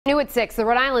New at 6, the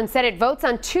Rhode Island Senate votes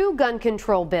on 2 gun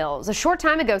control bills. A short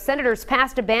time ago, senators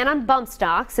passed a ban on bump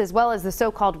stocks as well as the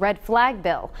so-called red flag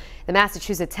bill. The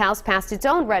Massachusetts House passed its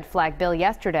own red flag bill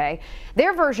yesterday.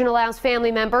 Their version allows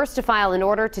family members to file an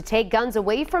order to take guns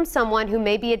away from someone who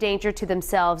may be a danger to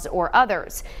themselves or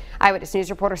others. Eyewitness News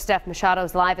reporter Steph Machado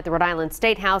is live at the Rhode Island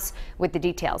State House with the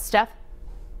details. Steph?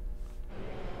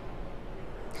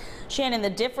 Shannon, the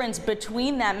difference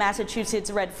between that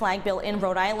Massachusetts red flag bill and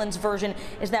Rhode Island's version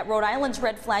is that Rhode Island's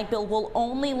red flag bill will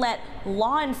only let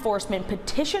law enforcement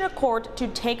petition a court to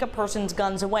take a person's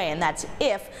guns away, and that's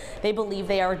if they believe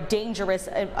they are dangerous,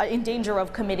 in danger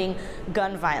of committing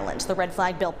gun violence. The red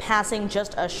flag bill passing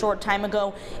just a short time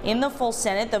ago in the full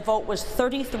Senate. The vote was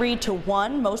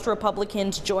 33-1, most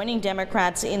Republicans joining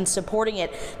Democrats in supporting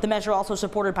it. The measure also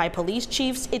supported by police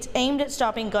chiefs. It's aimed at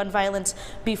stopping gun violence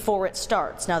before it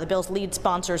starts. Now, the bill's lead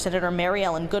sponsor, Senator Mary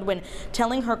Ellen Goodwin,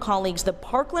 telling her colleagues the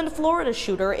Parkland, Florida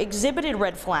shooter exhibited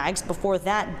red flags before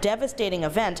that devastating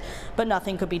event, but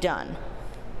nothing could be done.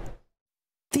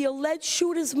 The alleged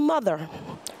shooter's mother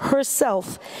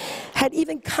herself had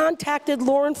even contacted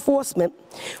law enforcement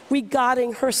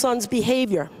regarding her son's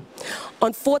behavior.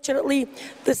 Unfortunately,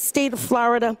 the state of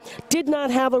Florida did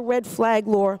not have a red flag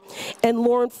law, and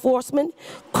law enforcement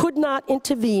could not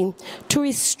intervene to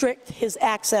restrict his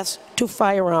access to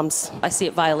firearms. I see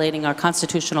it violating our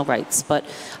constitutional rights, but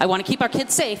I want to keep our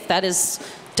kids safe. That is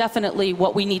definitely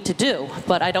what we need to do,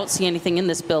 but I don't see anything in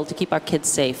this bill to keep our kids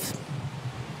safe.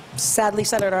 Sadly,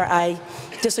 Senator, I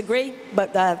disagree,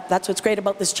 but that's what's great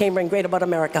about this chamber and great about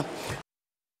America.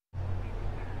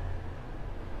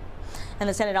 And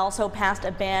the Senate also passed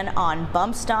a ban on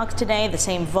bump stocks today. The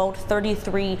same vote,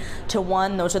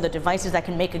 33-1. Those are the devices that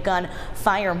can make a gun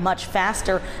fire much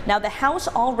faster. Now, the House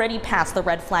already passed the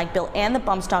red flag bill and the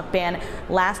bump stock ban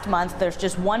last month. There's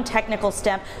just one technical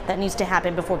step that needs to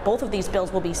happen before both of these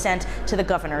bills will be sent to the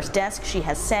governor's desk. She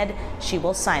has said she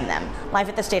will sign them. Live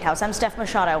at the State House, I'm Steph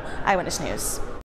Machado, Eyewitness News.